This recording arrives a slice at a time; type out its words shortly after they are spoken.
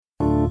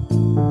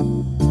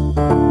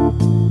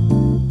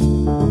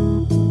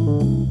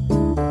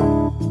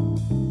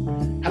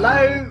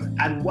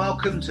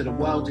Welcome to The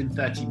World in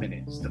 30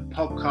 Minutes, the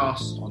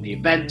podcast on the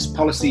events,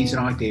 policies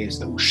and ideas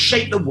that will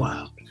shape the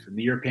world from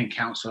the European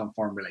Council on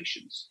Foreign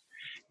Relations.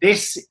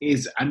 This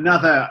is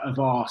another of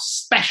our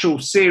special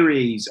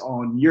series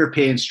on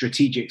European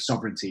strategic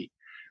sovereignty,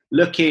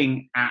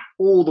 looking at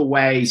all the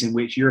ways in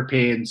which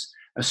Europeans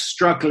are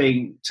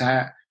struggling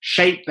to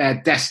shape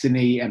their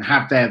destiny and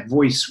have their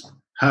voice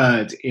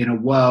heard in a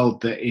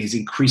world that is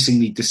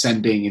increasingly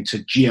descending into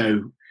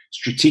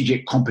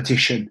geostrategic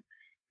competition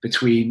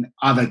between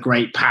other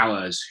great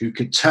powers who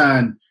could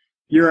turn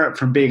Europe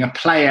from being a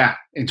player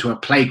into a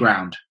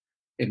playground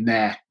in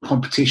their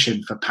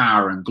competition for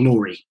power and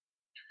glory.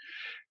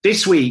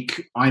 This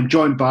week, I'm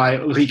joined by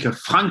Ulrike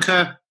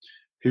Franke,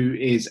 who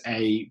is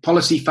a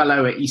policy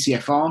fellow at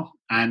ECFR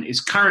and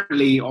is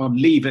currently on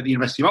leave at the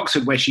University of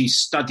Oxford, where she's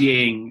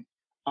studying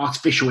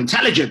artificial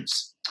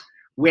intelligence,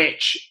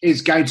 which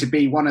is going to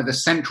be one of the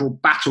central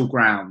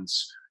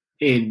battlegrounds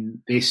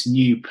in this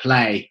new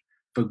play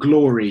for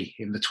glory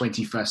in the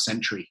 21st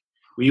century.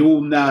 We all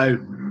know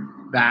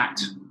that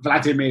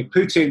Vladimir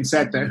Putin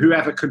said that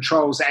whoever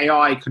controls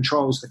AI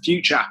controls the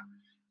future.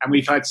 And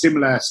we've heard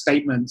similar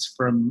statements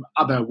from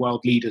other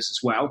world leaders as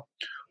well.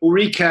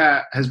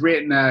 Ulrike has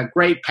written a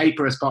great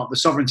paper as part of the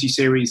Sovereignty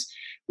series,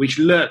 which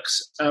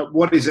looks at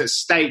what is at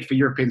stake for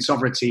European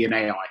sovereignty in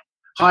AI.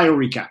 Hi,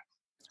 Ulrike.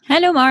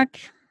 Hello, Mark.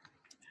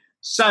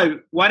 So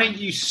why don't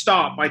you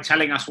start by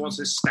telling us what's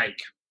at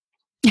stake?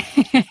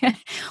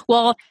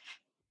 Well,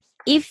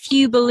 if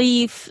you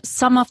believe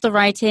some of the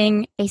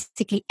writing,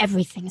 basically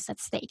everything is at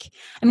stake.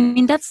 I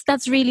mean,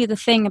 that's really the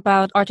thing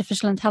about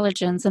artificial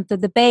intelligence, and the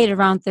debate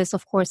around this,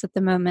 of course, at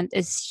the moment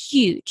is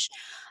huge.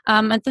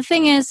 And the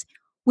thing is,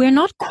 we're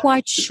not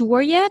quite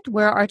sure yet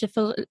where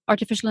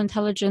artificial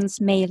intelligence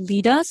may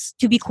lead us.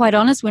 To be quite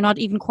honest, we're not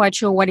even quite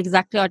sure what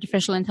exactly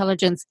artificial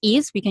intelligence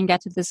is. We can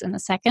get to this in a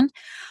second.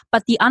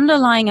 But the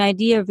underlying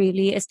idea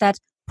really is that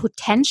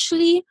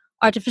potentially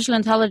artificial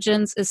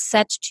intelligence is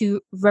set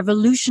to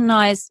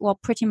revolutionize, well,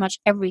 pretty much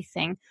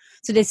everything.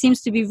 So there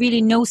seems to be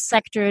really no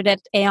sector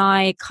that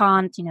AI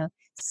can't,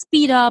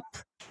 speed up,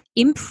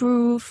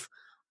 improve,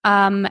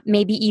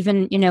 maybe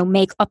even,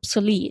 make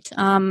obsolete.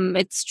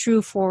 It's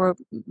true for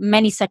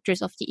many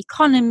sectors of the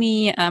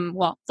economy,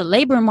 the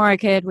labor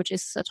market, which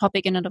is a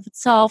topic in and of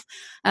itself.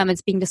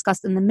 It's being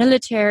discussed in the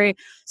military.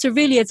 So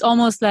really, it's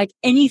almost like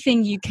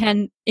anything you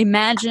can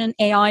imagine,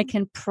 AI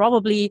can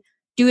probably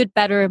do it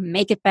better,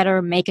 make it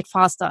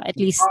faster. At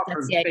least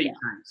that's the idea.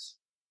 Tanks,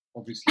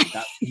 obviously,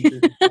 that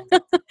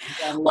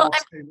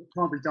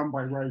can't be done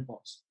by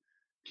robots.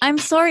 I'm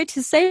sorry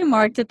to say,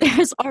 Mark, that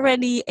there's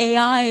already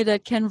AI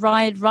that can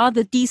write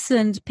rather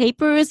decent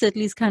papers, at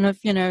least kind of,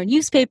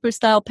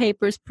 newspaper-style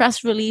papers,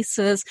 press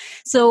releases.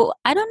 So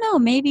I don't know,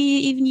 maybe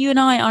even you and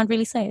I aren't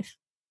really safe.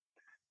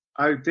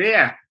 Oh,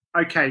 dear.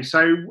 Okay,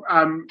 so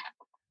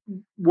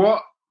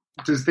what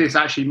does this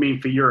actually mean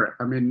for Europe?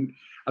 I mean,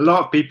 a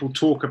lot of people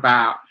talk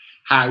about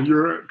how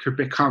Europe could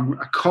become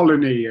a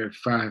colony of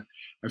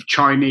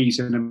Chinese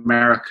and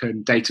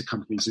American data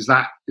companies. Is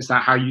that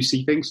how you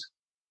see things?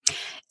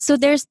 So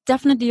there's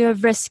definitely a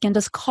risk, and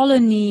this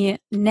colony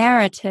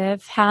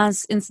narrative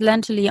has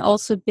incidentally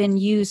also been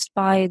used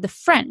by the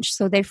French.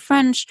 So the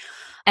French,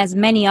 as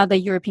many other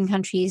European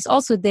countries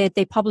also did,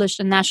 they published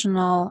a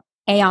national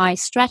AI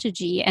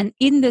strategy. And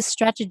in this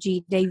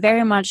strategy, they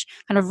very much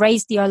kind of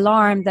raised the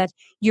alarm that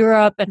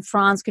Europe and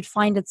France could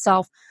find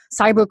itself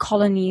cyber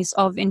colonies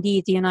of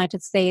indeed the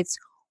United States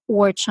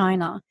or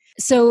China.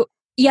 So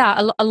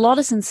yeah, a lot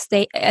is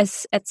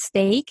at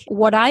stake.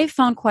 What I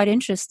found quite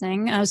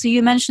interesting, so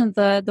you mentioned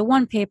the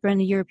one paper in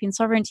the European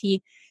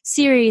Sovereignty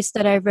series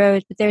that I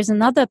wrote, but there's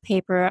another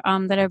paper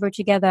that I wrote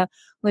together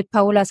with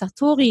Paola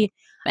Sartori.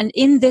 And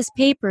in this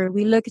paper,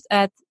 we looked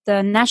at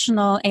the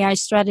national AI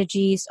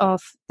strategies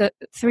of the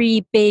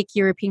three big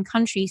European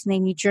countries,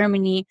 namely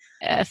Germany,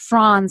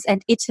 France,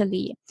 and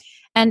Italy.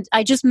 And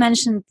I just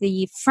mentioned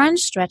the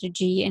French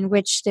strategy, in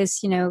which this,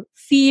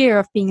 fear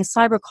of being a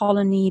cyber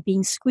colony,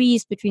 being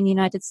squeezed between the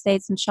United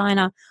States and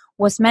China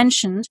was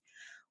mentioned.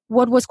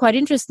 What was quite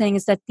interesting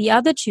is that the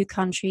other two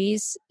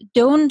countries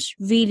don't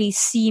really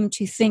seem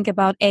to think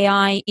about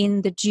AI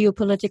in the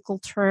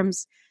geopolitical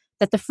terms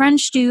that the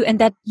French do, and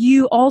that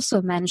you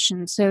also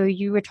mentioned. So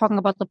you were talking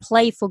about the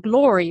play for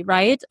glory,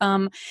 right?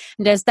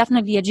 There's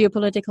definitely a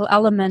geopolitical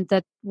element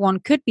that one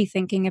could be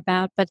thinking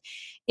about. But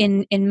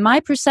in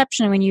my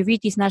perception, when you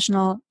read these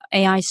national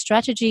AI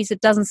strategies,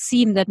 it doesn't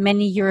seem that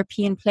many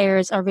European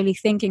players are really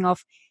thinking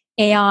of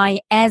AI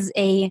as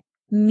a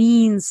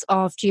means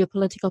of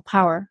geopolitical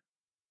power.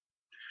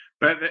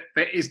 But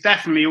there is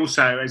definitely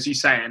also, as you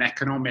say, an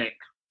economic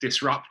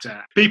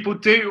disruptor. People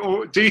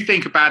do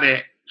think about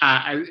it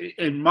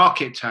in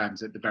market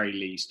terms at the very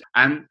least.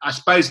 And I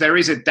suppose there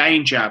is a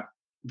danger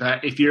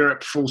that if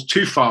Europe falls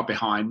too far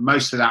behind,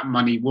 most of that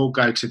money will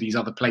go to these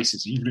other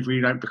places, even if we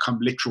don't become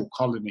literal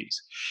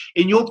colonies.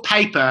 In your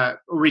paper,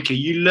 Ulrike,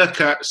 you look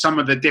at some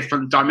of the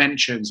different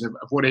dimensions of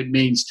what it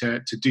means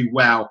to do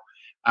well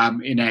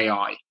in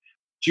AI.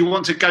 Do you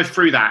want to go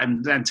through that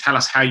and then tell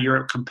us how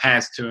Europe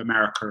compares to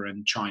America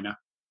and China?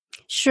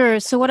 Sure.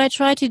 So what I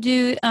try to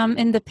do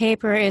in the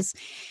paper is,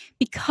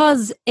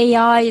 because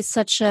AI is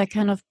such a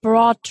kind of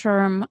broad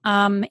term,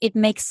 it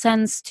makes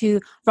sense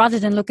to, rather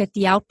than look at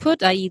the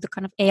output, i.e. the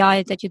kind of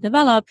AI that you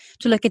develop,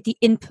 to look at the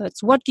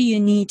inputs. What do you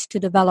need to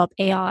develop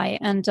AI?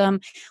 And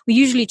we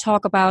usually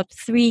talk about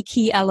three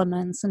key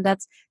elements, and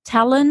that's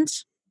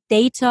talent,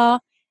 data,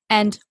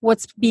 and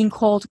what's being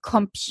called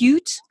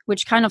compute,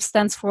 which kind of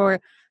stands for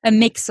a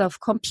mix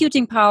of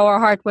computing power,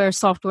 hardware,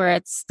 software.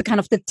 It's the kind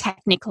of the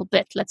technical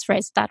bit, let's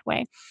phrase it that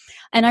way.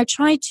 And I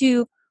try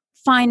to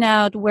find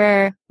out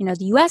where, the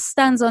US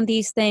stands on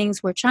these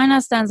things, where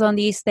China stands on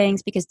these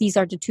things, because these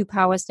are the two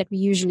powers that we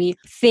usually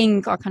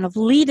think are kind of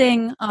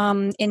leading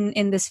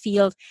in this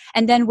field,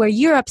 and then where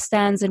Europe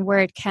stands and where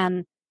it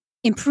can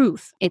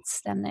improve its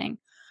standing.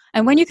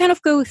 And when you kind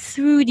of go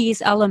through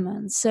these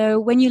elements, so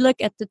when you look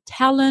at the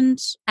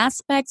talent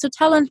aspect, so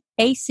talent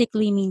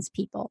basically means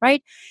people,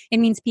 right? It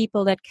means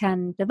people that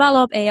can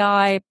develop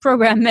AI,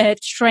 program it,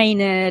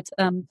 train it,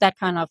 that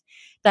kind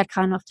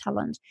of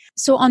talent.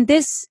 So on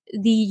this,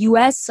 the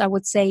US, I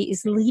would say,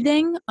 is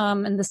leading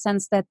in the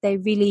sense that they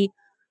really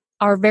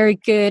are very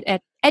good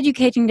at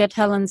educating their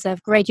talents. They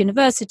have great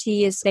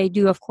universities. They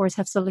do, of course,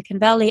 have Silicon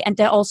Valley, and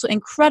they're also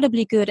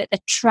incredibly good at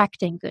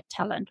attracting good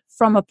talent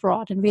from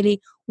abroad and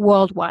really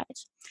worldwide.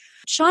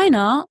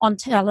 China on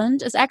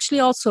talent is actually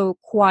also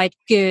quite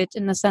good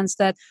in the sense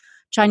that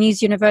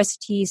Chinese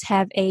universities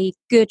have a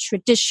good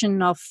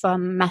tradition of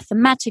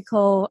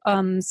mathematical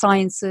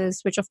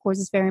sciences, which of course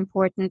is very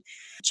important.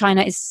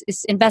 China is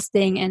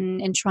investing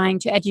in trying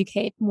to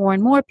educate more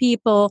and more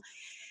people.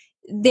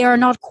 They are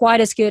not quite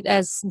as good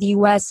as the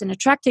US in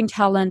attracting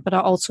talent, but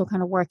are also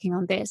kind of working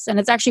on this. And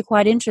it's actually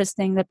quite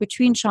interesting that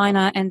between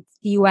China and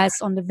the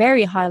US on the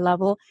very high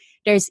level,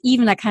 there's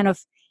even a kind of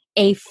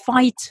a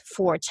fight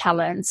for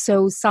talent.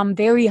 So some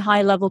very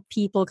high level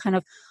people kind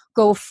of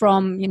go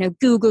from,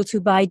 Google to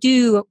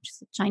Baidu, which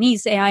is a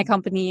Chinese AI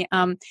company.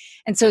 And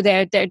so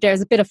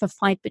there's a bit of a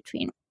fight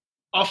between.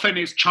 Often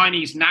it's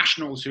Chinese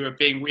nationals who are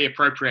being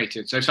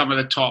reappropriated. So some of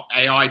the top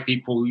AI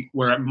people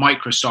were at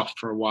Microsoft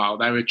for a while.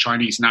 They were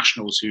Chinese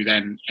nationals who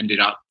then ended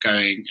up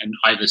going and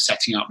either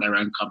setting up their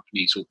own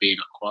companies or being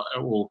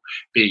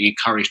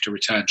encouraged to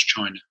return to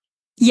China.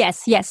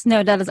 Yes.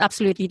 No, that is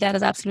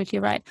absolutely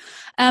right.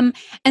 And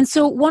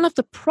so one of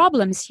the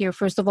problems here,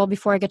 first of all,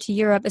 before I get to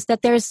Europe, is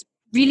that there's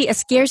really a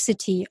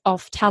scarcity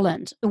of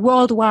talent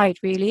worldwide,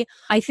 really.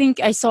 I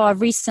think I saw a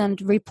recent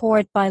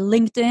report by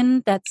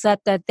LinkedIn that said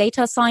that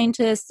data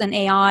scientists and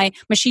AI,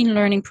 machine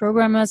learning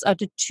programmers are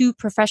the two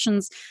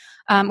professions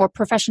or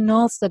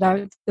professionals that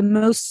are the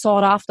most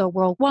sought after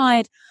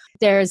worldwide.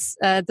 There's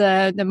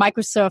the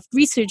Microsoft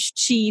research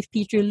chief,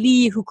 Peter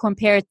Lee, who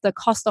compared the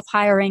cost of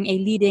hiring a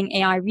leading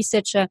AI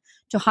researcher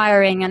to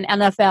hiring an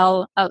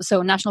NFL,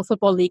 so National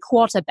Football League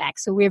quarterback.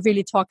 So we're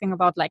really talking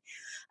about like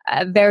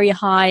very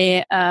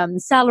high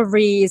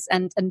salaries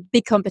and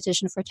big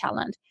competition for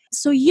talent.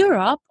 So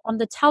Europe on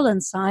the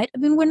talent side, I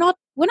mean, we're not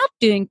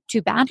doing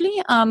too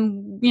badly.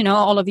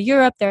 All over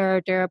Europe,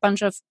 there are a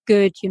bunch of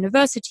good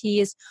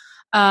universities.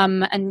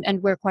 And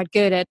we're quite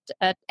good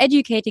at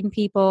educating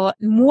people.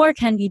 More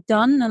can be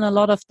done, and a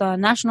lot of the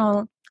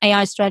national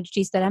AI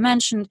strategies that I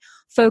mentioned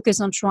focus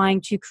on trying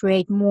to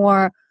create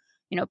more,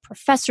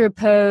 professor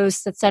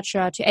posts,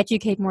 etc., to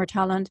educate more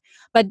talent.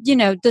 But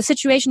the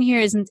situation here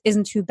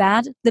isn't too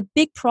bad. The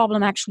big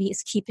problem actually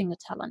is keeping the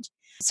talent.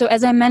 So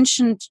as I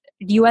mentioned,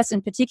 the US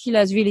in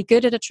particular is really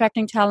good at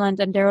attracting talent,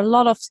 and there are a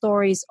lot of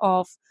stories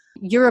of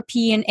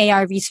European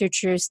AI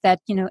researchers that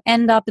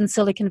end up in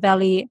Silicon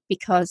Valley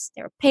because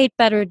they're paid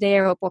better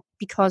there, or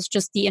because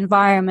just the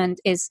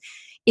environment is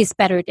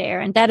better there,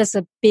 and that is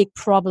a big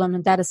problem,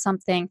 and that is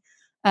something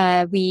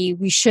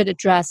we should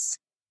address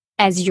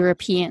as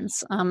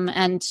Europeans.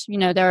 And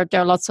there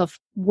are lots of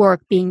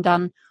work being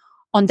done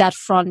on that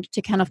front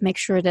to kind of make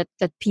sure that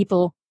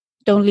people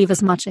don't leave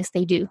as much as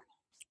they do.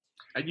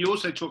 And you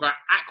also talk about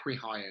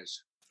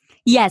acqui-hires.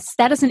 Yes,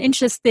 that is an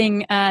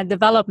interesting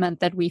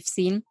development that we've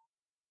seen.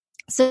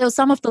 So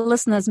some of the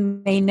listeners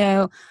may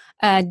know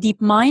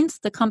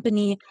DeepMind, the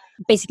company,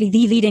 basically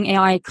the leading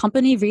AI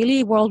company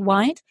really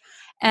worldwide.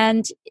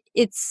 And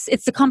it's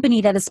the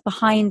company that is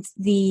behind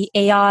the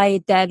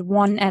AI that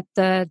won at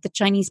the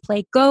Chinese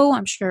Play Go.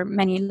 I'm sure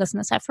many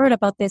listeners have heard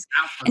about this.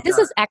 And this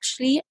is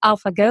actually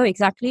AlphaGo,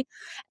 exactly.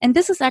 And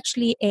this is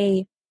actually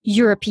a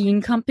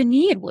European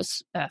company. It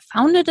was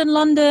founded in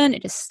London.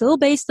 It is still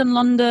based in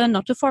London,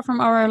 not too far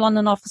from our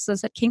London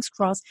offices at King's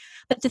Cross.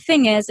 But the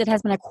thing is, it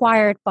has been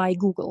acquired by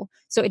Google.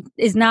 So it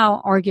is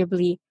now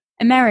arguably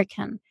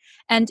American.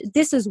 And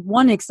this is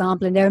one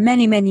example, and there are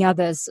many, many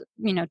others.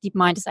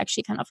 DeepMind is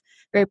actually kind of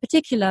very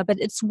particular, but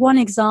it's one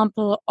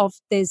example of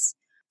this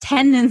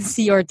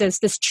tendency or this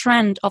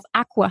trend of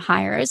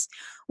acqui-hires,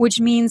 which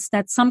means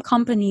that some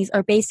companies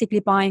are basically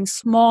buying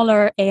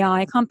smaller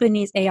AI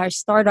companies, AI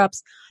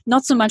startups,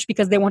 not so much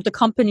because they want the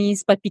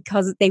companies, but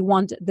because they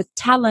want the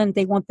talent,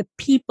 they want the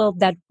people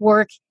that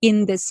work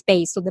in this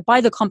space. So they buy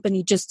the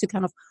company just to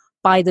kind of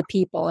by the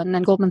people. And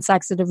then Goldman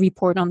Sachs did a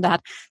report on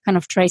that, kind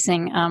of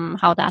tracing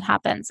how that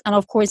happens. And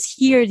of course,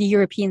 here the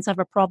Europeans have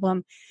a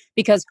problem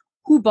because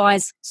who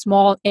buys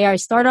small AI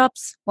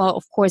startups? Well,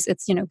 of course,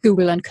 it's,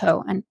 Google and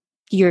co. And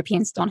the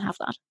Europeans don't have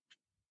that.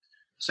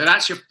 So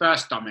that's your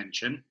first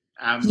dimension.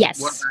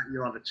 Yes. What about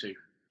your other two?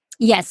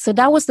 Yes, so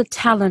that was the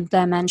talent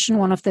dimension,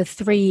 one of the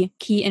three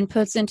key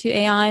inputs into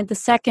AI. The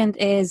second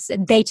is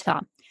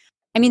data.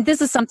 I mean,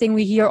 this is something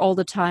we hear all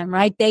the time,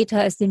 right?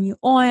 Data is the new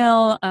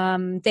oil.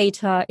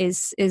 Data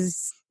is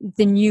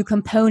the new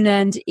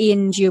component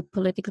in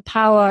geopolitical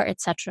power,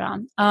 etc.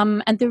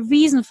 And the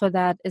reason for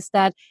that is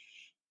that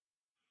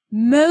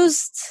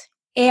most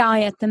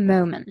AI at the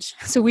moment,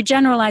 so we're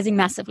generalizing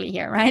massively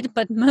here, right?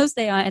 But most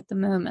AI at the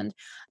moment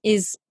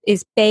is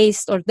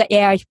based, or the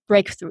AI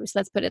breakthroughs,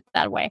 let's put it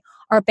that way,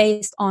 are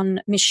based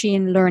on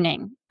machine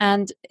learning.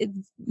 And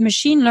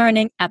machine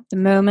learning at the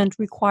moment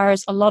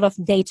requires a lot of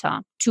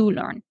data to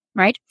learn,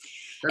 right?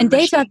 So and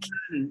data...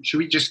 Should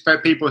we just, for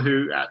people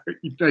who,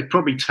 they've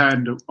probably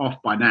turned off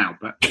by now,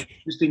 but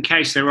just in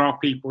case there are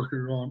people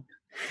who aren't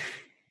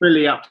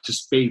fully up to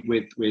speed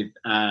with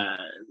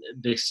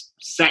this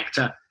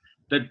sector,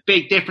 the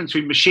big difference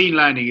between machine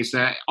learning is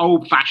that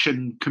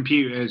old-fashioned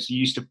computers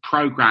used to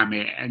program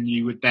it, and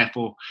you would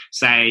therefore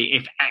say,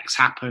 if X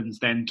happens,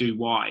 then do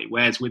Y.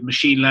 Whereas with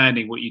machine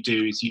learning, what you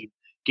do is you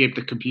give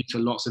the computer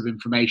lots of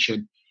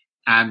information,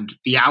 and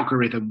the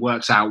algorithm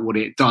works out what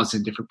it does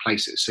in different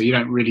places. So you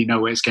don't really know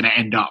where it's going to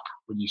end up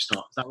when you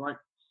start. Is that right?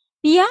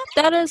 Yeah,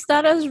 that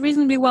is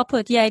reasonably well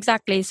put. Yeah,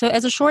 exactly. So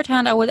as a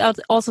shorthand, I would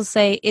also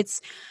say it's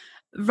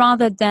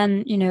rather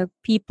than,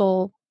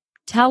 people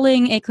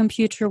telling a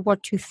computer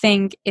what to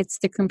think, it's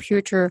the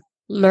computer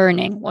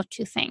learning what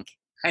to think.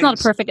 It's not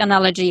a perfect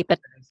analogy, but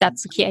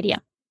that's the key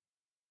idea.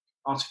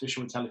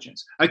 Artificial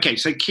intelligence. Okay,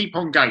 so keep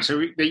on going. So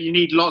you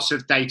need lots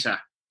of data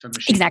for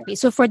machine exactly.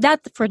 So for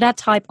that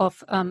type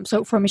of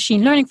so for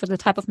machine learning, for the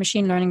type of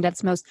machine learning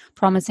that's most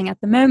promising at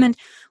the moment,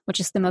 which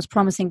is the most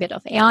promising bit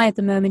of AI at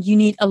the moment, you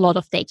need a lot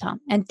of data.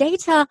 And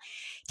data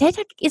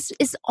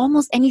is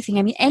almost anything.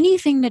 I mean,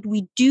 anything that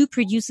we do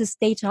produces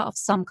data of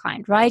some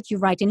kind, right? You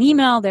write an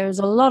email, there's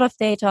a lot of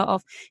data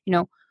of,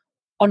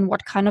 on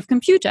what kind of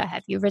computer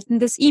have you written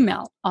this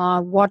email?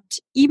 What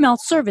email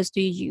service do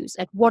you use?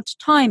 At what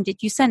time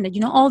did you send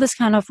it? All this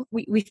kind of,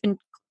 we've been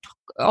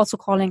also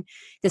calling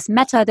this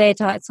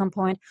metadata at some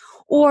point,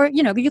 or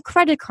your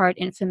credit card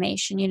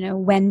information,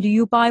 when do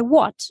you buy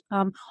what,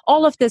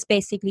 all of this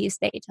basically is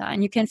data,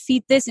 and you can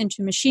feed this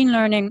into machine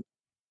learning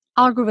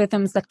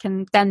algorithms that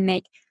can then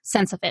make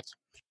sense of it.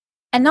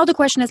 And now the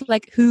question is,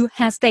 who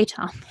has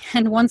data?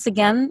 And once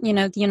again,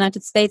 the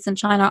United States and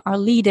China are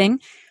leading,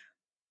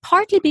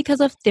 partly because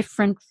of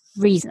different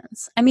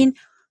reasons. I mean,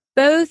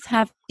 both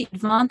have the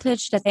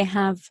advantage that they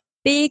have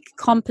big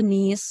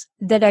companies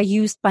that are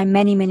used by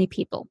many, many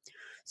people.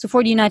 So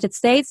for the United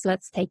States,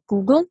 let's take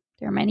Google.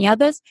 There are many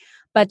others.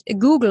 But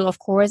Google, of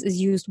course, is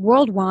used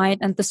worldwide.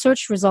 And the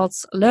search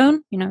results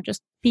alone,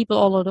 just people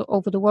all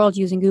over the world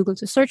using Google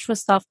to search for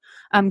stuff,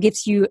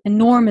 gives you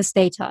enormous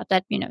data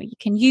that, you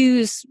can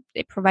use.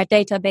 They provide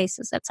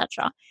databases,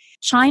 etc.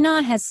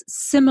 China has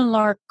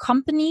similar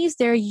companies.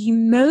 They're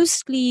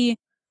mostly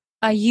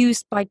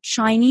used by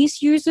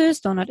Chinese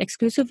users, though not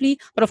exclusively.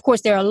 But of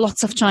course, there are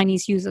lots of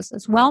Chinese users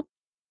as well.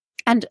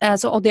 And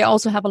so they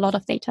also have a lot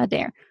of data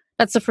there.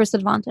 That's the first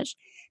advantage.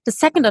 The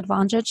second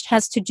advantage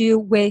has to do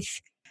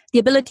with the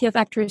ability of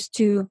actors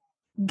to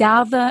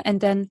gather and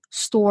then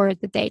store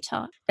the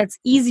data. That's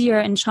easier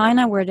in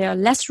China, where there are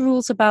less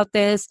rules about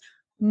this,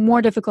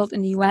 more difficult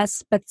in the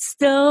US, but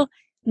still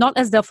not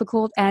as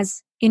difficult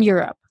as in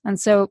Europe. And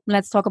so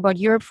let's talk about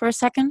Europe for a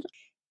second.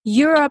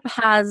 Europe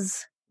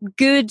has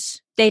good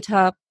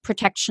data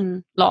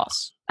protection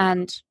laws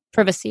and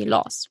privacy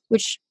laws,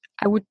 which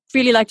I would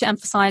really like to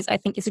emphasize, I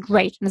think is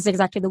great, and is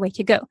exactly the way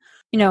to go.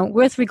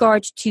 With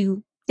regard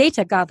to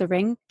data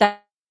gathering,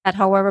 that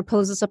however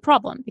poses a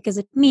problem, because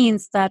it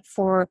means that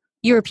for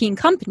European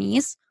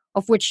companies,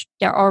 of which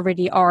there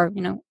already are,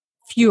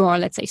 fewer,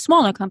 let's say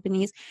smaller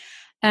companies,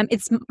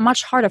 it's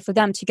much harder for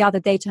them to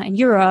gather data in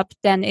Europe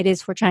than it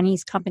is for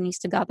Chinese companies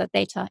to gather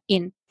data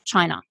in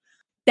China.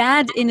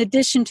 That, in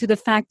addition to the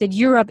fact that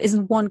Europe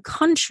isn't one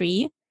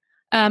country,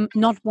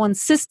 not one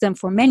system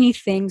for many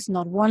things,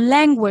 not one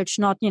language,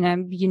 not,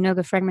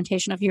 the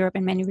fragmentation of Europe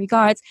in many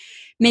regards,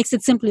 makes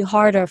it simply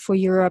harder for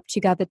Europe to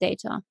gather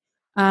data.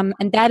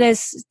 And that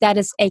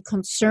is a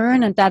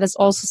concern, and that is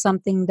also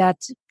something that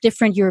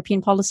different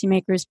European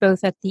policymakers,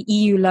 both at the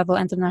EU level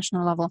and the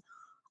national level,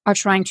 are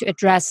trying to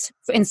address,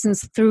 for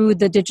instance, through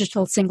the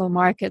digital single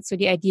market. So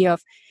the idea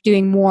of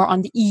doing more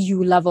on the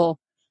EU level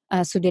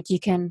so that you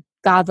can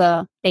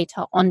gather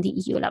data on the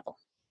EU level.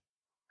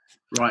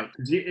 Right.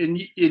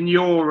 In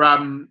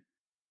your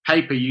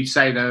paper, you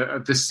say that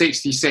of the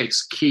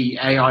 66 key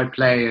AI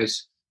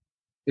players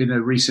in a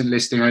recent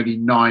listing, only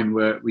 9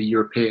 were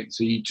European.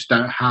 So you just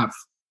don't have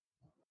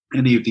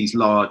any of these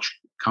large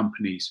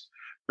companies.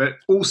 But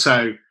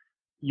also,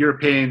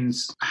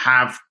 Europeans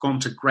have gone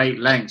to great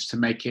lengths to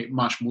make it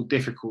much more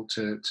difficult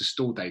to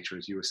store data,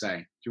 as you were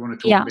saying. Do you want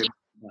to talk a bit about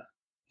that?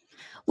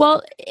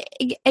 Well,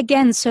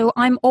 again, so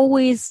I'm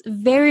always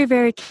very,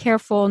 very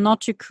careful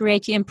not to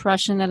create the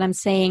impression that I'm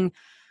saying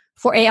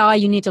for AI,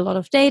 you need a lot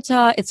of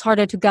data. It's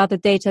harder to gather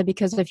data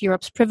because of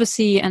Europe's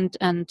privacy and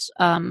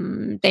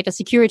data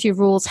security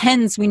rules.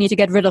 Hence, we need to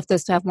get rid of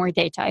this to have more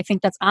data. I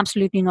think that's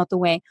absolutely not the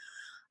way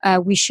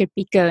we should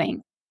be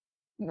going.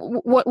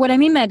 What I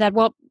mean by that,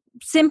 well,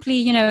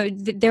 simply,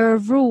 there are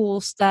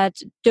rules that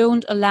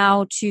don't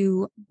allow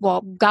to,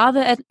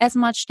 gather as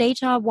much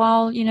data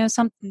while,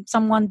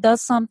 someone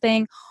does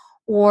something,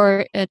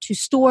 or to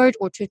store it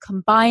or to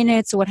combine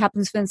it. So what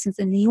happens, for instance,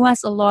 in the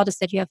US a lot is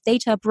that you have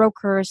data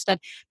brokers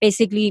that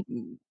basically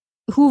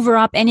hoover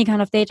up any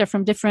kind of data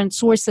from different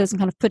sources and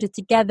kind of put it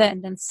together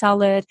and then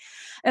sell it.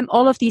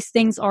 All of these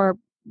things are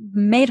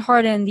made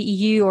harder in the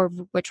EU, or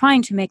we're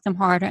trying to make them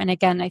harder. And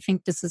again, I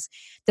think this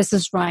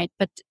is right,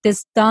 but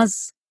this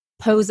does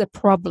pose a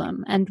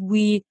problem, and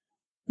we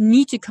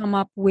need to come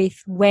up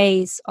with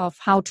ways of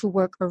how to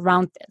work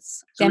around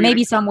this. So there may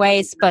be some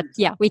ways, but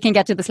yeah, we can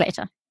get to this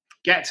later.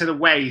 Get to the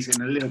ways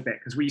in a little bit,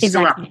 because we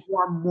still have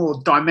one more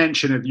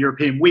dimension of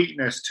European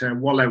weakness to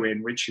wallow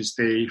in, which is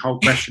the whole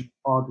question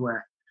of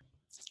hardware.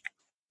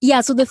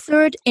 Yeah, so the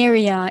third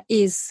area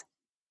is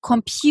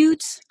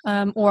compute,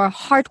 or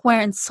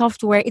hardware and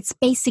software. It's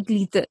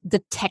basically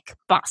the tech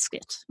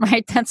basket,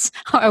 right? That's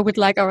how I would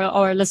like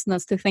our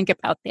listeners to think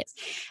about this.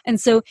 And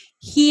so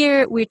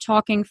here we're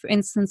talking, for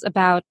instance,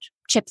 about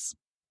chips,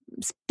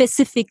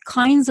 specific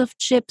kinds of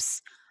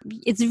chips.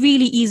 It's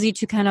really easy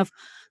to kind of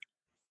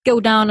go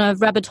down a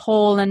rabbit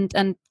hole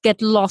and get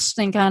lost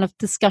in kind of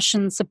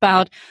discussions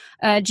about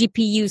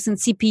GPUs and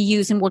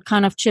CPUs and what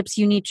kind of chips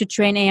you need to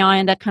train AI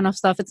and that kind of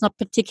stuff. It's not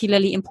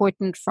particularly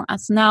important for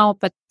us now,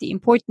 but the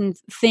important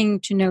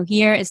thing to know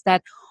here is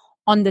that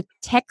on the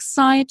tech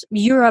side,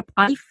 Europe,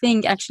 I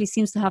think, actually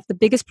seems to have the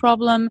biggest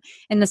problem,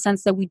 in the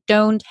sense that we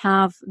don't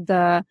have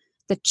the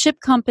chip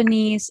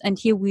companies, and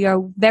here we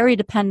are very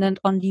dependent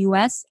on the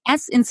US,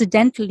 as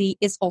incidentally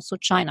is also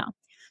China.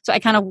 So I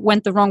kind of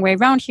went the wrong way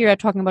around here,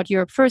 talking about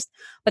Europe first,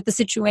 but the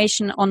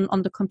situation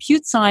on the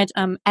compute side,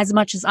 as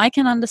much as I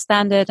can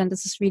understand it, and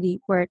this is really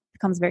where it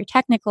becomes very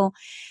technical,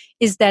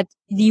 is that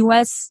the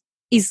US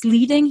is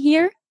leading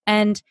here,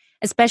 and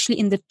especially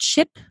in the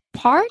chip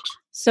part,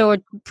 so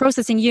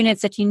processing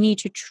units that you need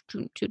to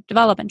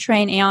develop and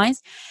train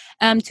AIs,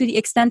 to the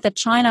extent that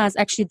China is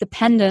actually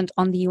dependent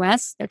on the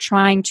US. They're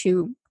trying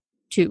to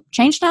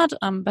change that,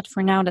 but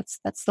for now that's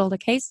still the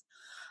case.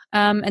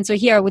 And so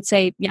here I would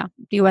say, the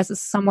US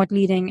is somewhat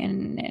leading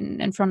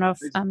in front of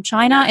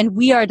China, and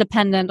we are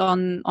dependent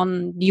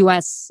on the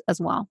US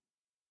as well.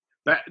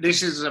 But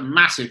this is a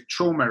massive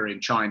trauma in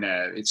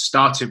China. It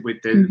started with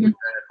the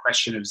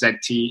question of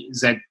ZTE,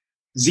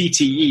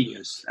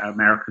 as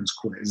Americans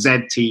call it,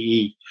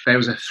 ZTE. There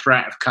was a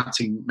threat of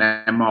cutting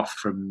them off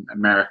from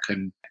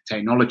American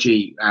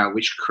technology,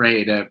 which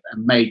created a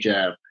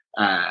major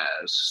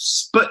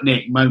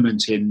Sputnik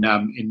moment in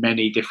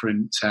many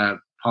different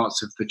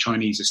parts of the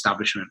Chinese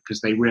establishment,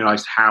 because they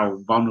realized how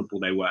vulnerable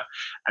they were.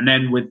 And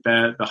then with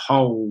the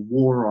whole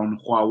war on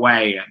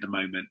Huawei at the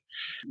moment,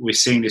 we're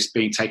seeing this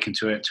being taken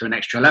to an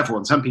extra level.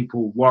 And some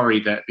people worry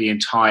that the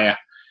entire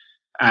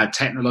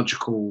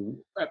technological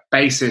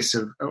basis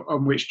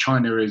on which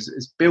China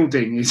is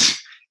building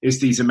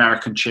is these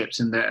American chips,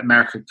 and that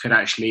America could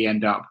actually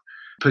end up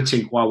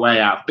putting Huawei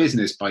out of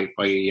business by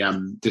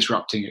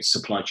disrupting its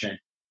supply chain.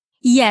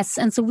 Yes,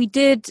 and so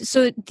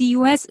the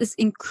US is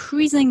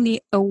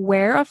increasingly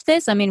aware of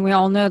this. I mean, we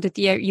all know that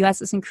the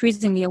US is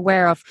increasingly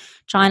aware of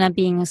China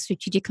being a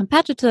strategic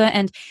competitor,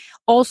 and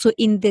also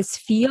in this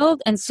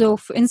field. And so,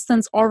 for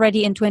instance,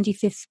 already in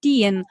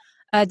 2015,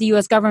 the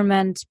US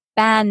government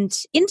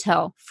banned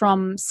Intel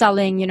from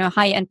selling,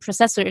 high-end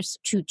processors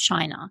to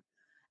China.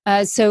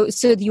 So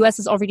the US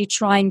is already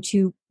trying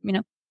to,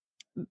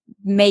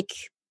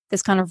 make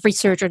this kind of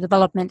research or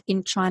development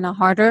in China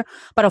harder.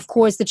 But of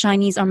course, the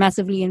Chinese are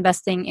massively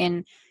investing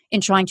in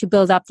trying to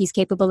build up these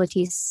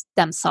capabilities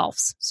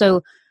themselves.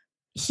 So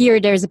here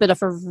there's a bit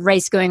of a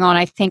race going on,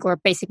 I think, where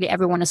basically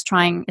everyone is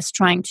trying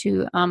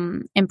to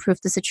improve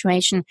the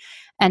situation.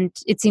 And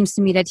it seems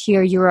to me that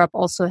here Europe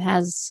also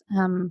has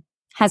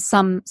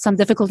some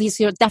difficulties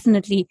here,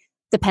 definitely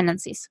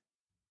dependencies.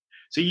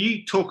 So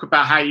you talk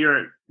about how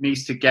Europe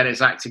needs to get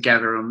its act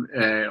together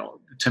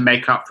to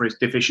make up for its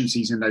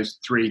deficiencies in those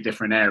three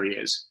different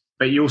areas.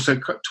 But you also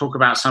talk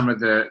about some of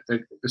the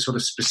sort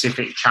of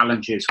specific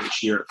challenges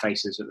which Europe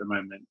faces at the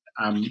moment.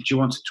 Do you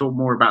want to talk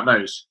more about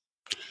those?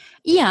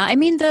 Yeah, I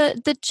mean,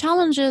 the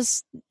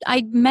challenges,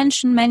 I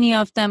mentioned many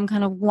of them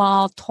kind of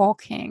while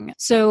talking.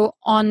 So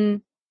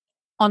on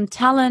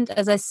talent,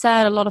 as I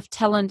said, a lot of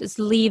talent is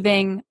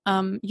leaving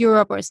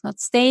Europe, or is not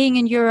staying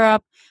in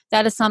Europe.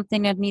 That is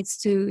something that needs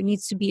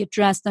to be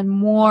addressed, and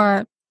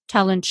more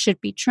talent should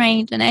be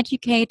trained and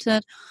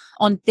educated.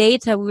 On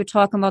data, we were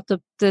talking about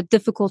the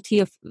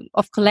difficulty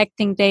of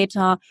collecting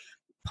data,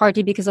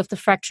 partly because of the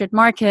fractured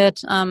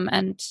market,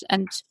 and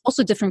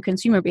also different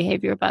consumer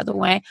behavior, by the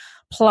way,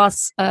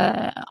 plus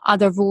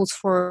other rules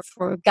for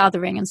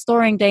gathering and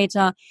storing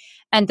data.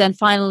 And then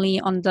finally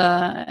on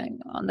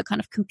the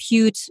kind of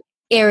compute,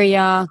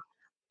 area.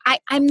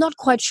 I'm not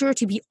quite sure,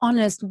 to be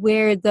honest,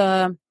 where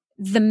the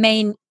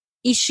main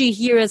issue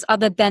here is,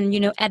 other than,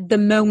 at the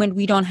moment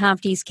we don't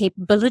have these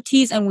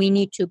capabilities and we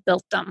need to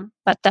build them.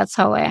 But that's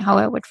how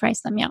I would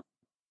phrase them. Yeah.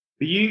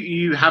 But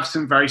you have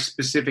some very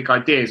specific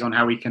ideas on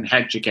how we can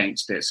hedge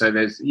against it. So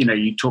there's,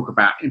 you talk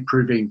about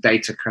improving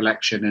data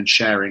collection and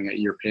sharing at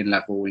European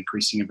level,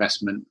 increasing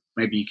investment.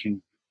 Maybe you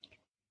can.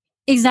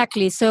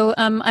 Exactly. So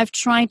I've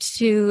tried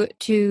to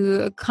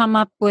come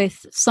up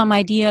with some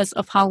ideas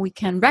of how we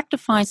can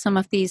rectify some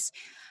of these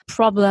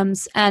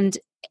problems. And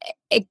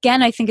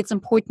again, I think it's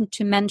important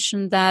to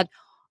mention that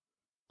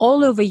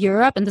all over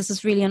Europe, and this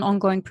is really an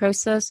ongoing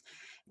process,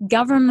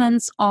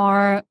 governments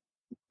are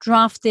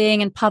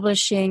drafting and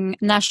publishing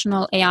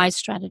national AI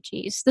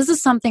strategies. This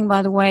is something,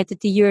 by the way,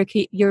 that the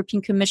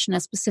European Commission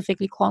has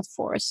specifically called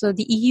for. So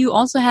the EU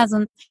also has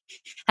an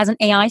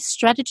AI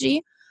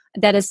strategy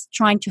that is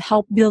trying to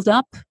help build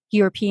up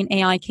European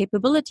AI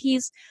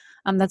capabilities.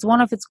 That's one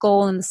of its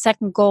goals. And the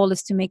second goal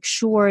is to make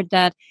sure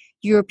that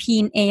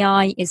European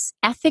AI is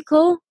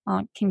ethical.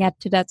 I can get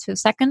to that in a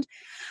second.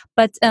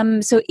 But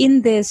so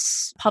in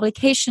this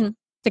publication,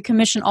 the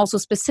Commission also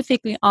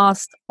specifically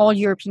asked all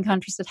European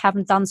countries that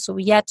haven't done so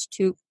yet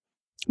to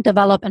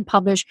develop and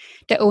publish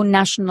their own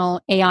national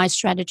AI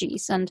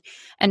strategies and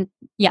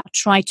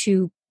try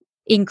to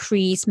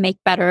make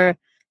better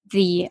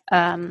the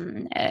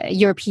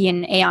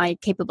European AI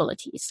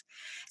capabilities.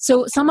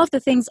 So some of the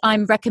things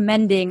I'm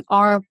recommending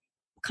are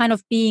kind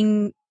of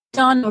being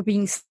done or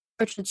being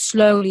started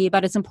slowly,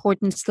 but it's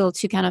important still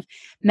to kind of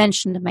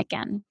mention them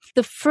again.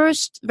 The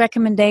first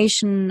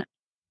recommendation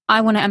I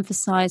want to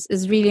emphasize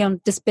is really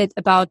on this bit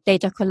about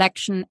data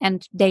collection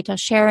and data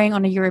sharing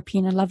on a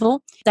European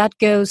level. That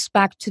goes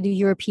back to the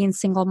European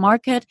single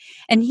market.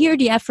 And here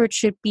the effort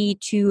should be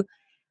to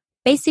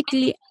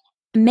basically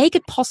make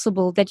it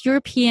possible that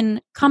European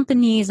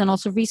companies and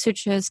also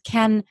researchers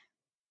can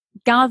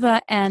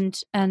gather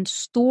and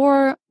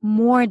store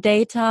more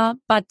data,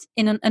 but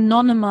in an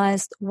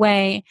anonymized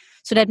way,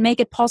 so that make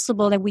it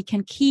possible that we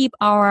can keep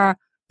our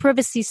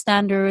privacy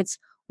standards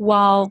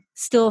while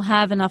still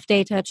have enough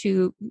data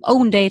to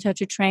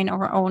train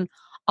our own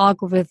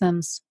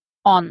algorithms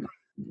on.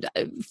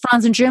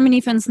 France and Germany,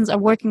 for instance,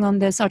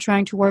 are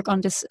trying to work on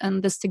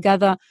this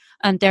together.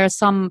 And there are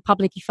some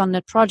publicly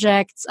funded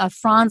projects.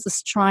 France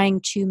is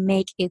trying to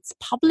make its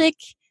public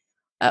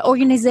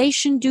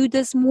organization do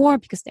this more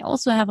because they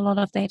also have a lot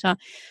of data.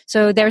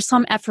 So there are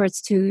some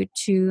efforts to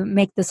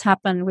make this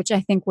happen, which I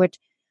think would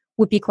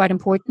be quite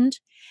important.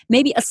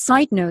 Maybe a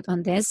side note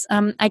on this.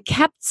 I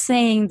kept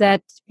saying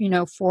that,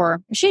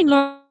 for machine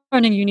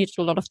learning, you need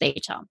a lot of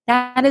data.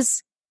 That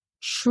is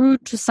true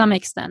to some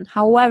extent.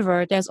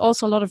 However, there's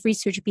also a lot of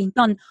research being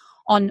done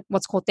on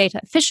what's called data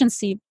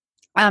efficiency.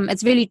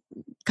 It's really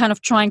kind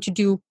of trying to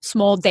do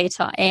small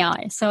data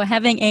AI. So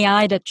having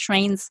AI that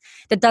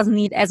doesn't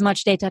need as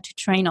much data to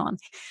train on.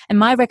 And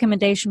my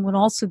recommendation would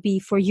also be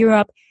for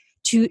Europe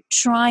to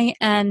try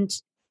and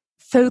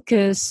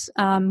focus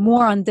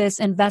more on this,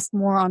 invest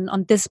more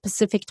on this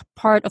specific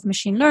part of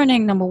machine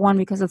learning. Number one,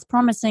 because it's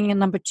promising. And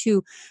number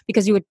two,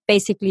 because you would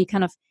basically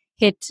kind of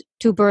hit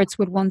two birds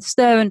with one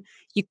stone.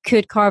 You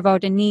could carve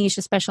out a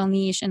special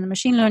niche in the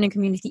machine learning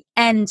community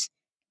and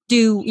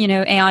do,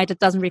 AI that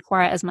doesn't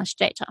require as much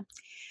data.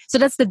 So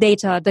that's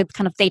the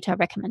kind of data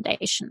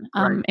recommendation.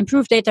 Right.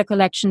 Improve data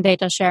collection,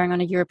 data sharing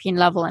on a European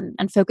level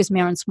and focus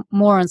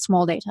more on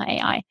small data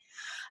AI.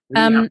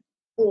 You have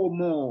 4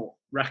 more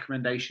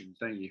recommendations,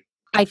 don't you?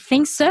 I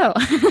think so.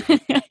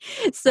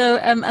 So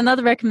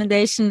another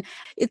recommendation,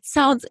 it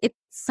sounds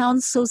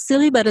so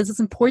silly, but it is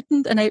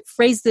important. And I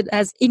phrased it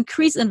as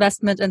increase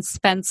investment and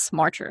spend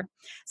smarter.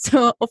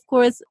 So of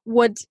course,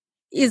 what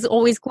is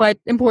always quite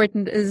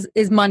important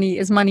is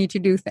money to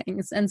do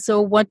things. And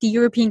so what the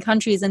European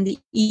countries and the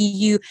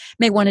EU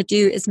may want to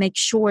do is make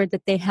sure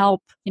that they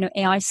help,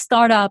 AI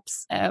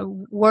startups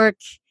work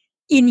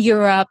in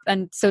Europe,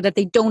 and so that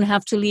they don't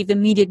have to leave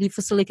immediately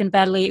for Silicon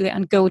Valley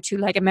and go to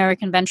like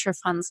American venture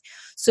funds.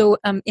 So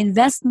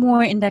invest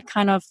more in that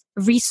kind of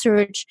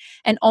research,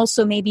 and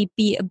also maybe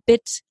be a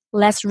bit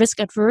less risk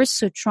adverse.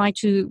 So try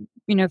to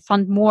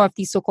fund more of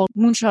these so-called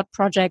moonshot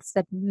projects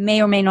that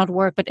may or may not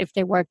work, but if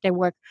they work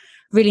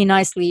really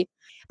nicely.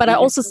 But I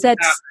also said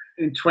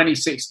in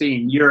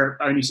 2016, Europe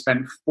only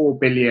spent $4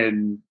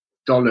 billion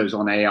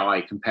on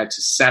AI compared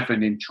to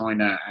 7 in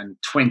China and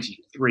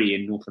 23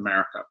 in North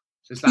America.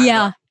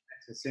 Yeah.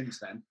 Since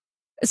then.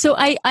 So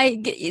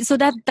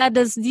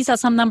these are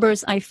some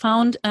numbers I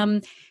found.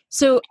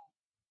 So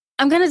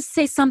I'm going to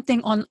say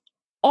something on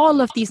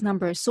all of these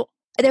numbers. So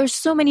there are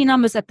so many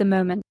numbers at the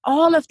moment.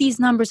 All of these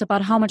numbers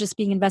about how much is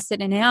being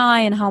invested in AI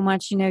and how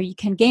much, you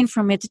can gain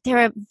from it,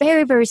 they're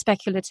very, very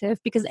speculative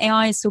because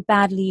AI is so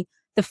badly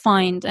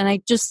defined. And I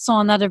just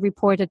saw another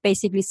report that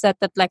basically said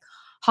that like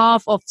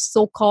half of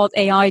so-called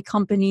AI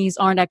companies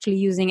aren't actually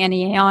using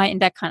any AI and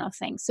that kind of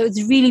thing. So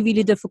it's really,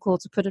 really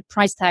difficult to put a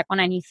price tag on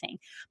anything.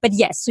 But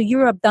yes, so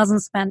Europe doesn't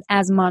spend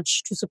as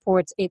much to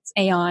support its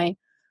AI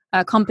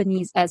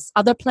companies as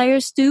other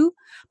players do.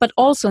 But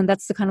also, and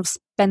that's the kind of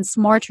spend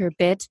smarter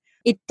bit,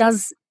 it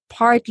does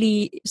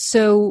partly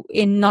so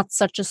in not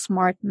such a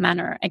smart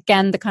manner.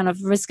 Again, the kind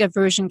of risk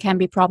aversion can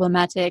be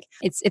problematic.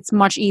 It's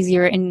much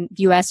easier in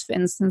the US, for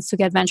instance, to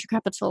get venture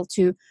capital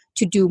to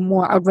do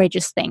more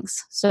outrageous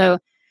things. So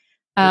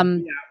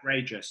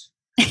outrageous.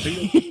 So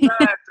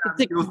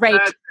your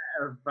third set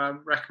of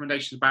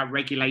recommendations about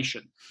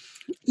regulation.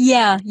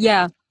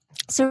 Yeah.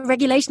 So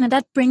regulation, and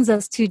that brings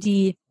us to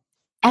the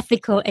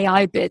ethical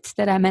AI bit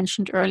that I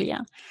mentioned earlier.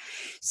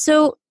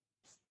 So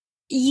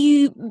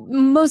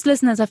most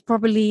listeners have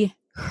probably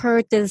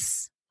heard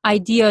this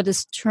idea,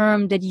 this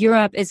term that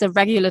Europe is a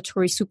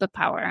regulatory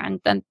superpower.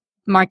 And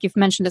Mark, you've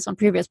mentioned this on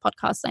previous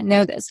podcasts. I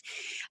know this.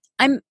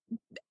 I'm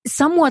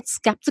somewhat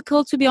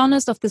skeptical, to be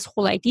honest, of this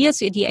whole idea.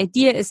 So the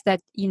idea is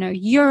that,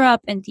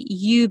 Europe and the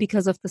EU,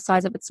 because of the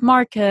size of its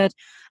market,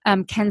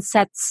 can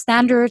set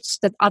standards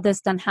that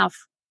others then have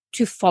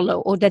to follow,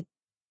 or that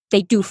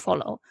they do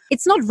follow.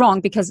 It's not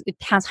wrong, because it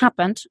has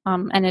happened,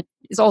 and it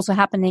is also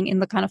happening in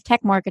the kind of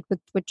tech market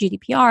with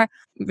GDPR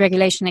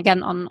regulation,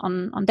 again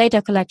on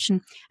data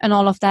collection and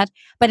all of that.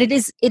 But it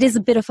is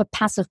a bit of a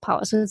passive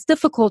power, so it's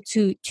difficult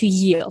to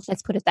yield.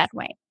 Let's put it that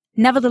way.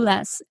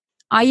 Nevertheless,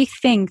 I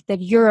think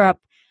that Europe,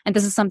 and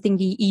this is something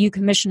the EU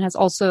Commission has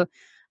also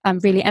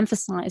really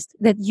emphasized,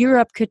 that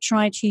Europe could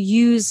try to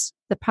use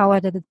the power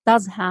that it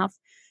does have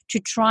to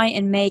try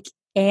and make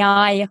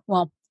AI,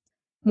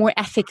 more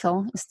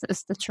ethical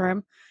is the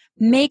term.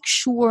 Make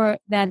sure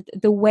that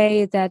the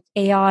way that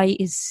AI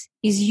is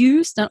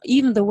used, and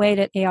even the way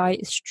that AI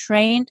is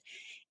trained,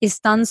 is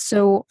done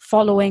so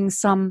following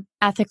some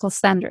ethical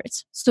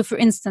standards. So, for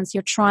instance,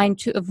 you're trying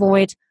to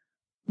avoid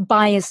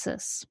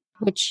biases,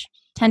 which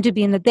tend to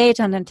be in the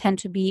data and then tend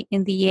to be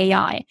in the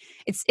AI.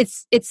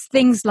 It's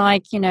things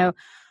like,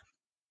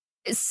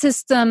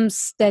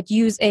 systems that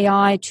use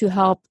AI to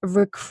help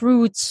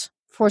recruit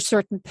for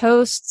certain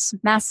posts,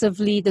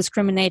 massively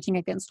discriminating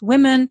against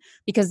women,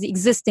 because the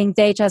existing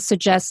data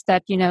suggests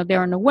that, there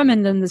are no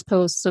women in this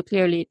post, so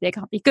clearly they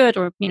can't be good,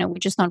 or, we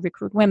just don't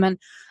recruit women.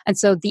 And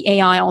so the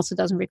AI also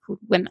doesn't recruit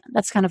women.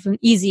 That's kind of an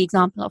easy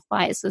example of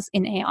biases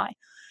in AI.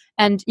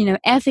 And,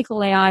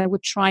 ethical AI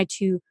would try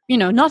to,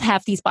 not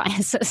have these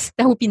biases.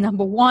 That would be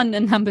number one.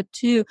 And number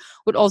two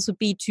would also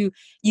be to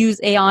use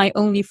AI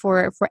only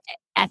for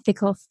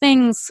ethical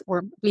things, or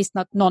at least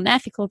not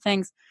non-ethical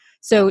things.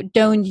 So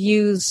don't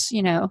use,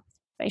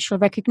 facial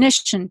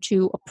recognition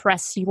to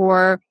oppress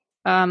your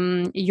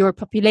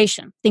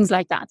population, things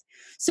like that.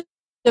 So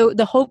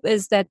the hope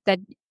is that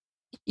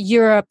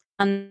Europe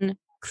can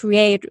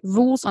create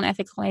rules on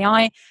ethical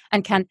AI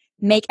and can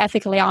make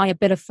ethical AI a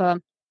bit of a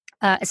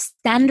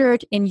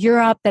standard in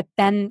Europe that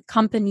then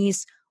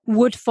companies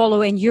would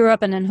follow in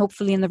Europe, and then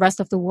hopefully in the rest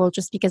of the world,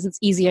 just because it's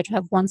easier to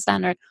have one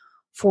standard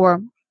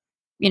for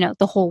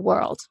the whole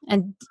world.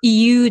 And the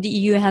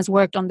EU has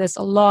worked on this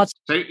a lot.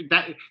 So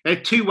there are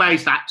two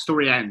ways that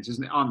story ends,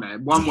 isn't it? On there,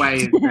 one way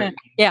is that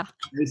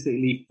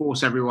basically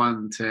force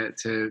everyone to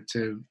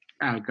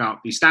go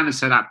up these standards,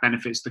 so that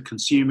benefits the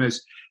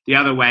consumers. The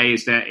other way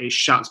is that it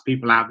shuts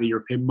people out of the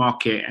European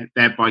market,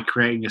 thereby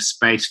creating a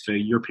space for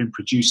European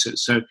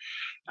producers. So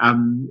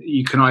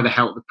you can either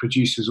help the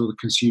producers or the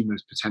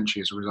consumers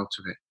potentially as a result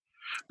of it.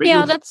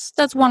 But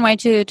that's one way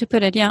to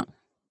put it. Yeah.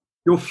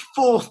 Your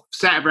fourth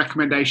set of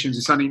recommendations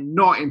is something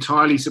not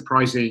entirely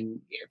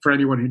surprising for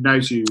anyone who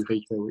knows you,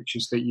 Rika, which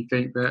is that you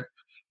think that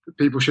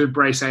people should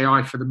embrace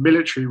AI for the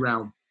military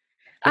realm.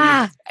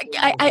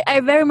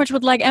 I very much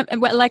would like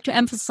to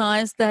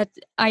emphasize that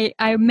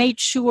I made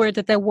sure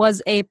that there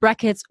was a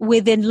brackets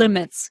within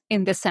limits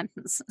in this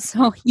sentence.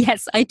 So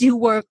yes, I do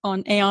work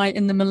on AI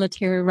in the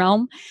military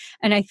realm,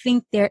 and I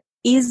think there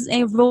is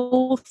a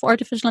role for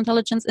artificial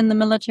intelligence in the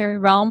military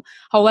realm.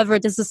 However,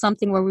 this is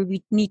something where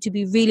we need to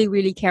be really,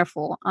 really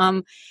careful.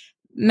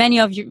 Many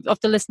of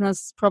the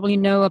listeners probably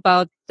know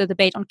about the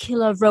debate on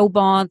killer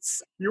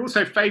robots. You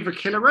also favor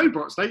killer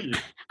robots, don't you?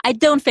 I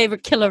don't favor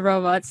killer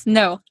robots,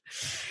 no.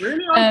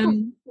 Really? I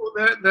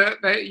thought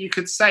that you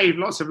could save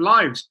lots of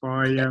lives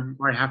by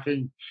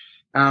having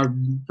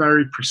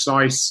very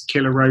precise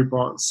killer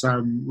robots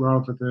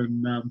rather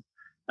than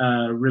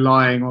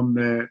relying on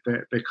the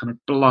kind of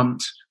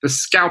blunt, the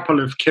scalpel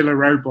of killer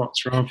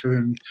robots rather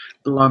than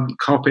blunt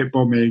carpet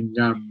bombing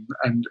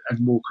and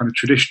more kind of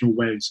traditional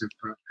ways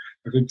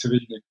of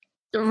intervening.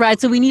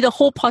 Right. So we need a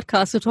whole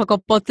podcast to talk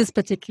about this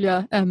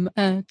particular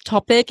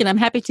topic. And I'm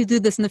happy to do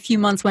this in a few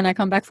months when I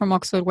come back from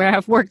Oxford, where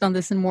I've worked on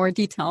this in more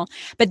detail.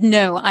 But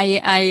no,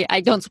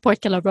 I don't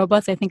support killer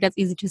robots. I think that's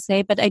easy to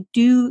say. But I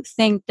do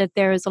think that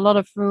there is a lot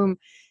of room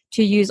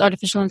to use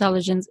artificial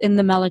intelligence in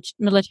the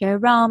military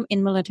realm,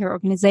 in military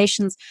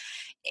organizations,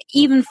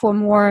 even for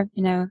more,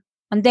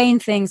 mundane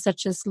things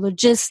such as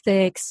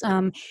logistics.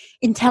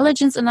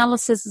 Intelligence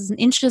analysis is an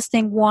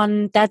interesting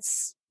one.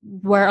 That's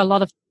where a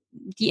lot of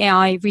the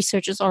AI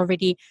research is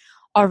already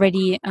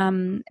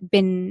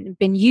been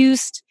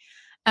used.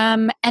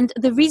 And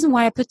the reason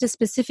why I put this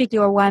specifically,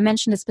 or why I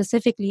mentioned it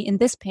specifically in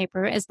this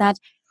paper, is that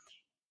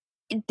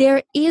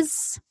there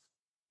is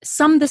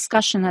some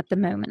discussion at the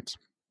moment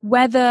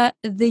whether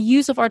the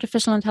use of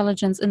artificial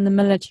intelligence in the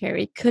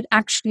military could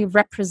actually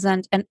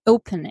represent an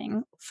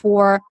opening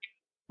for,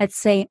 let's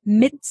say,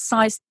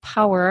 mid-sized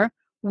power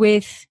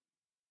with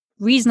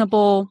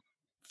reasonable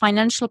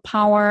financial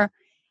power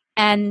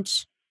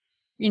and,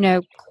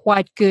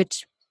 quite good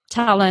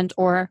talent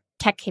or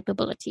tech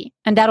capability.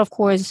 And that, of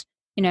course,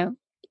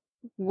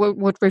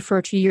 would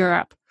refer to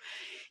Europe.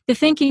 The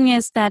thinking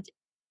is that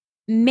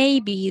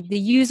maybe the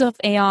use of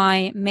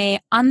AI may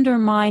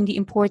undermine the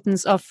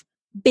importance of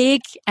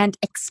big and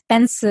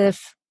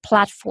expensive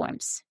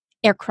platforms,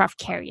 aircraft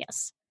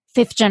carriers,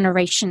 fifth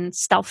generation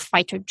stealth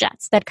fighter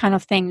jets, that kind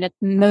of thing that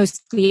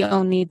mostly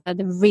only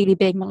the really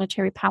big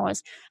military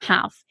powers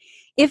have.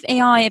 If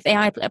AI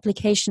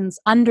applications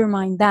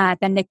undermine that,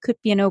 then there could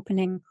be an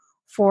opening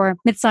for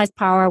mid-sized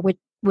power with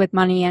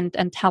money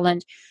and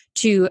talent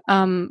to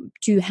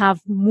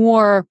have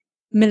more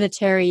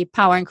military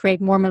power and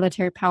create more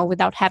military power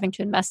without having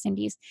to invest in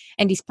these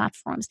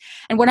platforms.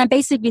 And what I'm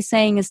basically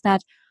saying is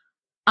that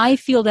I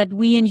feel that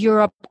we in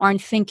Europe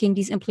aren't thinking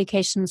these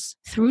implications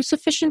through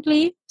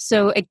sufficiently.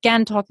 So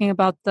again, talking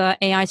about the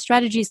AI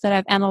strategies that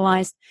I've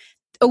analyzed,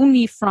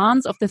 only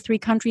France, of the 3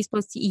 countries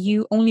plus the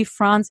EU, only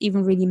France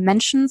even really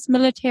mentions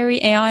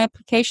military AI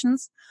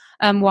applications,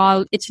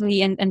 while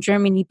Italy and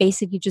Germany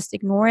basically just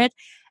ignore it.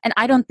 And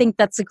I don't think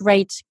that's a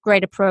great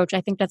approach.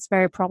 I think that's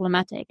very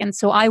problematic. And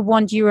so I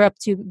want Europe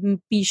to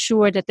be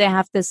sure that they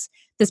have this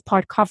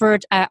part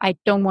covered. I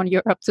don't want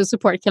Europe to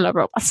support killer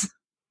robots.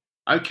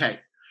 Okay.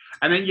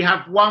 And then you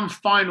have one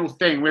final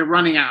thing. We're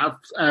running out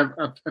of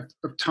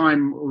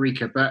time,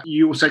 Ulrike, but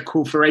you also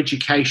call for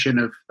education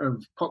of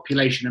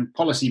population and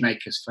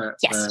policymakers for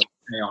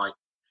AI.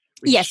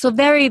 Yes, so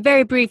very,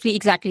 very briefly,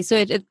 exactly.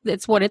 So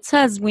it's what it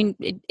says.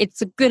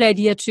 It's a good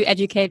idea to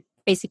educate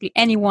basically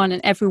anyone and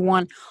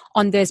everyone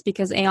on this,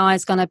 because AI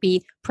is going to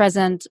be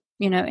present,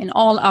 in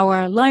all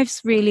our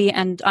lives, really.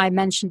 And I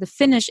mentioned the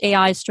Finnish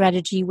AI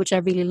strategy, which I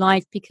really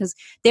like, because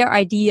their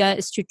idea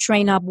is to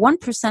train up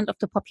 1% of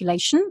the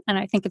population. And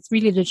I think it's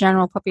really the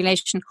general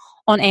population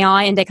on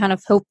AI. And they kind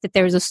of hope that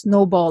there is a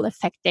snowball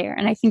effect there.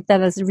 And I think that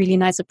is a really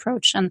nice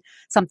approach and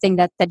something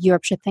that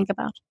Europe should think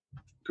about.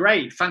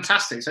 Great,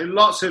 fantastic. So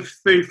lots of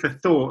food for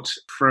thought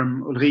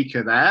from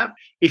Ulrike there.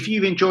 If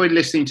you've enjoyed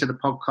listening to the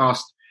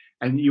podcast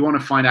and you want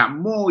to find out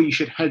more, you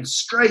should head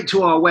straight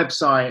to our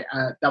website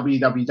at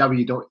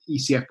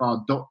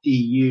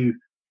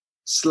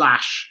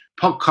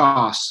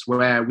www.ecfr.eu/podcasts,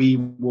 where we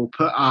will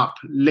put up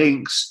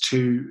links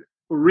to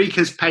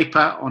Ulrike's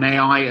paper on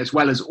AI, as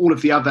well as all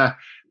of the other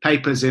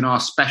papers in our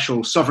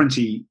special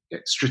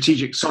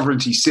strategic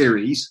sovereignty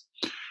series.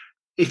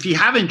 If you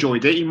have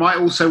enjoyed it, you might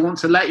also want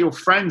to let your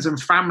friends and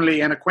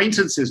family and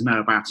acquaintances know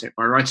about it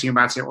by writing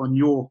about it on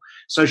your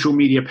social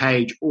media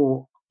page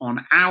or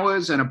on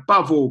ours, and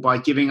above all, by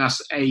giving us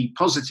a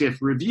positive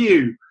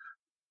review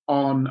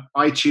on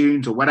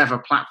iTunes or whatever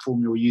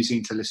platform you're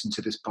using to listen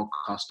to this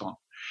podcast on.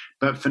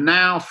 But for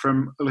now,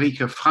 from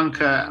Ulrike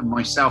Franke and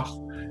myself,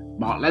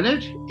 Mark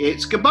Leonard,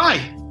 it's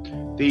goodbye.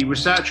 The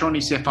researcher on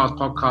ECFR's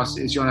podcast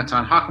is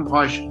Jonathan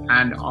Hakenbreich,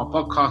 and our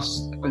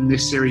podcasts in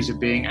this series are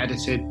being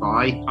edited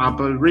by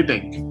Abel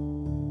Ribbing.